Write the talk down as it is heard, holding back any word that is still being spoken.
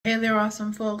Hey there,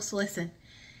 awesome folks. Listen,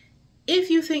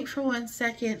 if you think for 1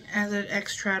 second as an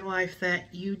ex-trad wife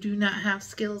that you do not have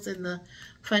skills in the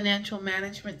financial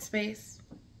management space,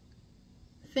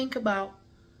 think about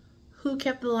who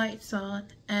kept the lights on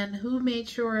and who made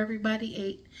sure everybody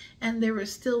ate and there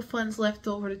was still funds left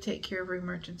over to take care of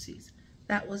emergencies.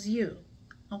 That was you.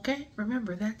 Okay?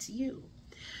 Remember, that's you.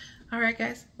 All right,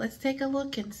 guys, let's take a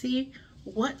look and see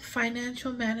what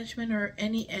financial management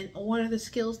and what are the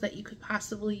skills that you could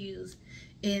possibly use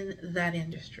in that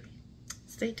industry.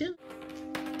 Stay tuned.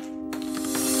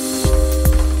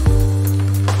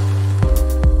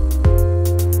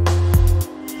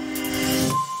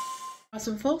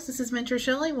 Awesome folks, this is Mentor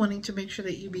Shelley, wanting to make sure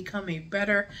that you become a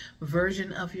better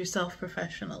version of yourself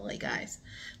professionally, guys.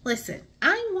 Listen,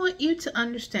 I want you to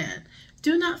understand,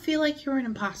 do not feel like you're an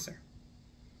imposter.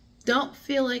 Don't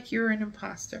feel like you're an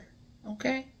imposter.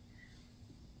 Okay?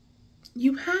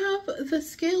 You have the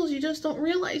skills, you just don't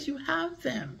realize you have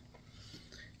them.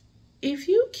 If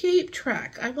you keep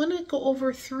track, I want to go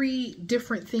over 3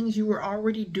 different things you were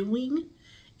already doing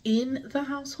in the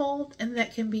household and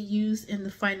that can be used in the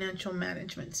financial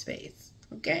management space.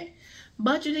 Okay?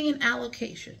 Budgeting and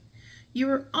allocation. You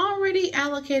were already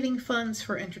allocating funds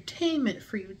for entertainment,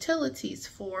 for utilities,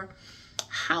 for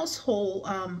household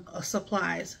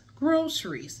supplies,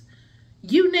 groceries.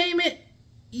 You name it,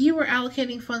 you were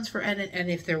allocating funds for it,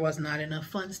 and if there was not enough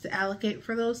funds to allocate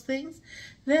for those things,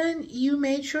 then you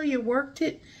made sure you worked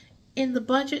it in the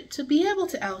budget to be able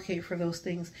to allocate for those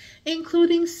things,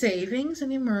 including savings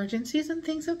and emergencies and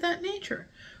things of that nature.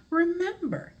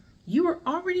 Remember, you were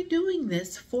already doing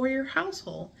this for your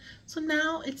household, so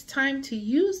now it's time to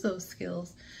use those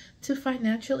skills to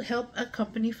help a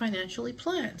company financially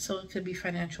plan. So it could be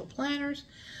financial planners.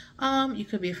 You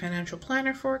could be a financial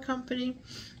planner for a company.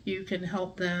 You can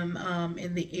help them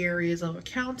in the areas of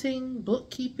accounting,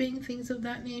 bookkeeping, things of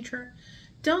that nature.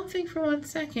 Don't think for 1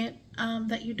 second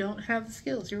that you don't have the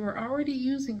skills. You were already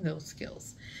using those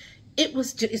skills.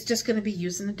 It's just going to be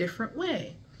used in a different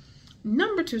way.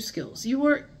 Number 2 skills. You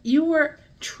were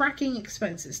tracking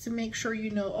expenses to make sure you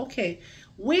know, okay,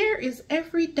 where is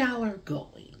every dollar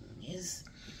going?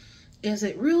 Is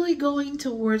it really going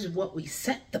towards what we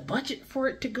set the budget for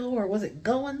it to go, or was it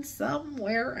going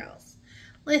somewhere else?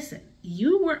 Listen,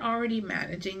 you were already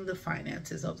managing the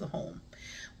finances of the home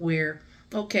where,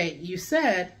 okay, you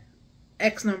said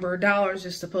X number of dollars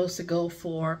is supposed to go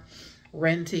for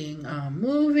renting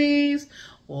movies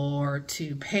or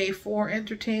to pay for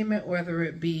entertainment, whether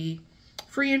it be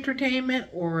free entertainment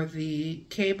or the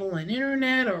cable and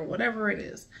internet or whatever it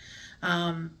is.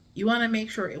 You want to make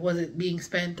sure it wasn't being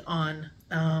spent on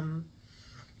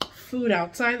food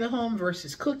outside the home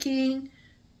versus cooking.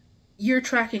 You're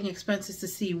tracking expenses to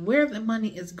see where the money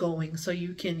is going so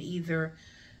you can either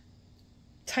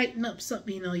tighten up some,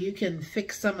 you can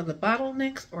fix some of the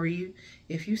bottlenecks, or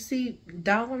if you see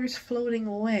dollars floating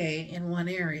away in one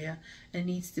area and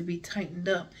needs to be tightened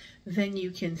up, then you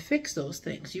can fix those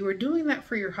things. You are doing that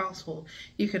for your household.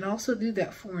 You can also do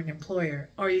that for an employer,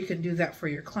 or you can do that for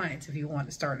your clients if you want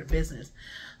to start a business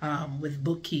with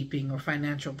bookkeeping or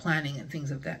financial planning and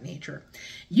things of that nature.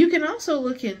 You can also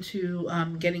look into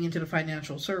getting into the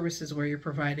financial services where you're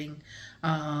providing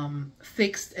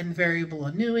fixed and variable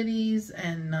annuities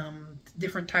and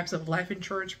different types of life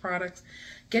insurance products.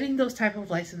 Getting those type of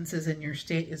licenses in your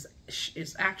state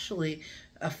is actually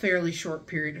a fairly short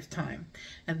period of time.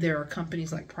 And there are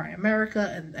companies like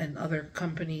Primerica and other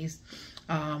companies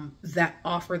that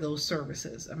offer those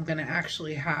services. I'm going to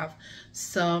actually have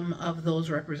some of those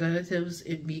representatives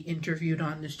be interviewed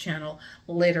on this channel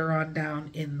later on down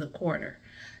in the quarter.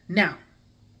 Now,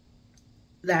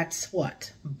 that's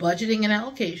what? Budgeting and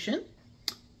allocation,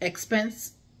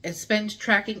 expense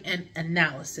tracking and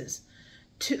analysis.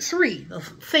 The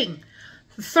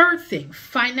third thing,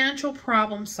 financial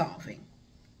problem solving.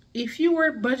 If you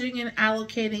were budgeting and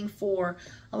allocating for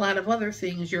a lot of other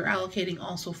things, you're allocating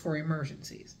also for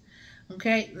emergencies.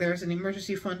 Okay, there's an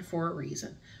emergency fund for a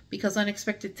reason. Because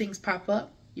unexpected things pop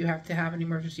up, you have to have an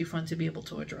emergency fund to be able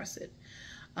to address it.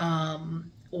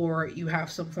 Or you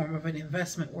have some form of an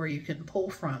investment where you can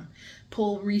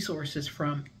pull resources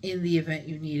from in the event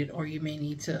you need it, or you may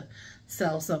need to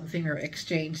sell something or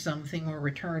exchange something or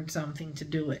return something to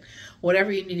do it.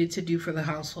 Whatever you needed to do for the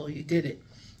household, you did it.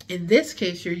 In this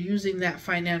case, you're using that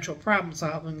financial problem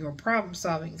solving or problem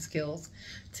solving skills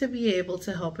to be able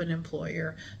to help an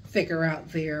employer figure out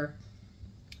their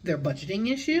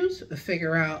budgeting issues,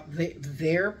 figure out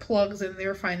their plugs in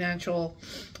their financial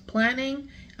planning,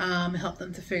 help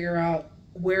them to figure out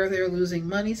where they're losing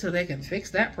money so they can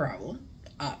fix that problem,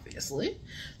 obviously.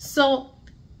 So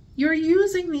you're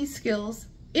using these skills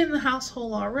in the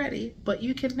household already, but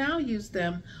you can now use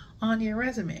them on your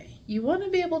resume. You want to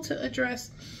be able to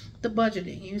address the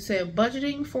budgeting. You say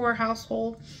budgeting for a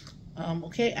household,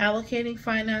 okay, allocating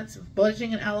finance,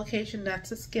 budgeting and allocation,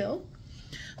 that's a skill.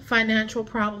 Financial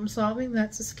problem solving,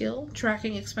 that's a skill.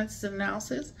 Tracking expenses and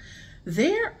analysis.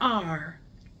 There are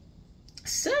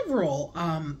several,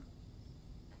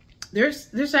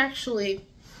 there's actually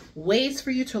ways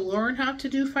for you to learn how to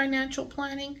do financial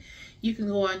planning. You can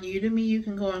go on Udemy, you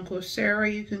can go on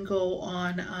Coursera, you can go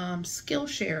on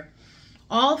Skillshare.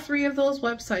 All three of those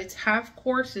websites have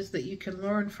courses that you can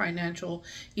learn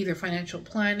either financial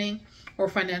planning or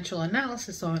financial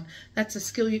analysis on. That's a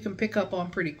skill you can pick up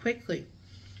on pretty quickly.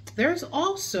 There's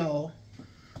also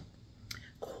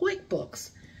QuickBooks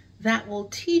that will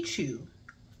teach you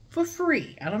for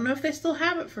free. I don't know if they still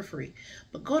have it for free,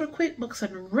 but go to QuickBooks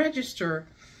and register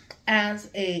as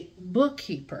a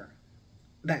bookkeeper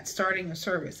that's starting a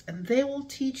service, and they will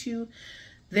teach you.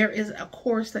 There is a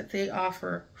course that they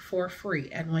offer for free,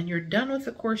 and when you're done with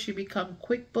the course, you become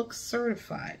QuickBooks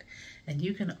certified, and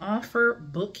you can offer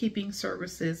bookkeeping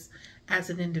services as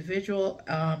an individual.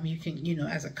 You can,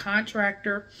 as a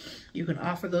contractor, you can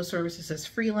offer those services as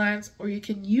freelance, or you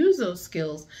can use those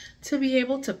skills to be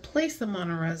able to place them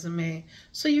on a resume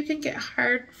so you can get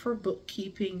hired for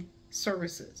bookkeeping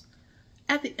services.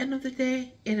 At the end of the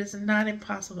day, it is not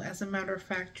impossible. As a matter of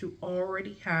fact, you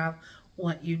already have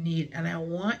what you need. And I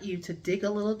want you to dig a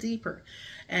little deeper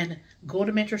and go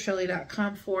to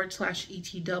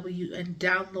mentorshelley.com/ETW and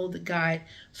download the guide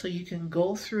so you can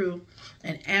go through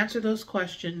and answer those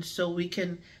questions so we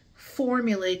can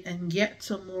formulate and get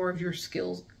some more of your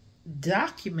skills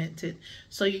documented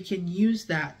so you can use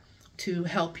that to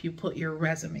help you put your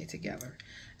resume together.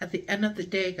 At the end of the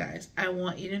day, guys, I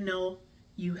want you to know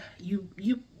you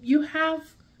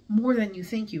have more than you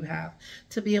think you have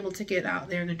to be able to get out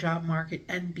there in the job market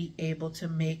and be able to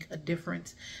make a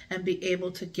difference and be able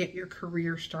to get your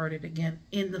career started again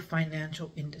in the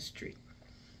financial industry.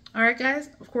 All right, guys,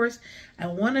 of course, I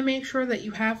want to make sure that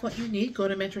you have what you need. Go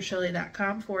to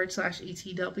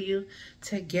mentorshelley.com/ETW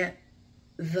to get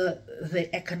the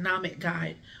economic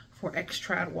guide for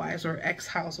ex-trad wives or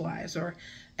ex-housewives or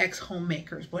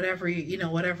ex-homemakers, whatever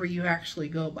you actually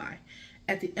go by.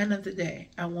 At the end of the day,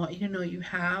 I want you to know you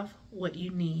have what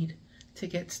you need to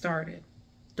get started.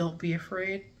 Don't be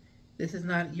afraid. This is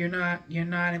not, you're not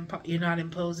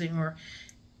imposing, or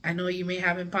I know you may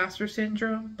have imposter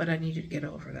syndrome, but I need you to get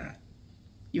over that.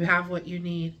 You have what you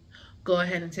need. Go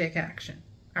ahead and take action.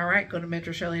 All right, go to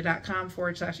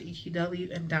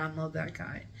mentorshelley.com/ETW and download that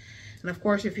guide. And of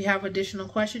course, if you have additional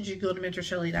questions, you go to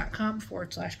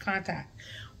mentorshelley.com/contact,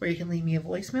 where you can leave me a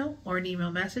voicemail or an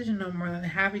email message, and I'm more than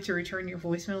happy to return your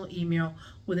voicemail or email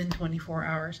within 24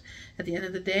 hours. At the end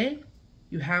of the day,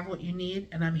 you have what you need,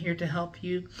 and I'm here to help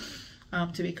you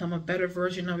to become a better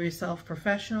version of yourself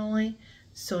professionally,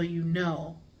 so you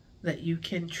know that you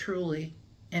can truly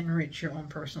enrich your own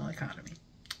personal economy.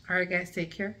 All right, guys,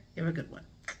 take care. You have a good one.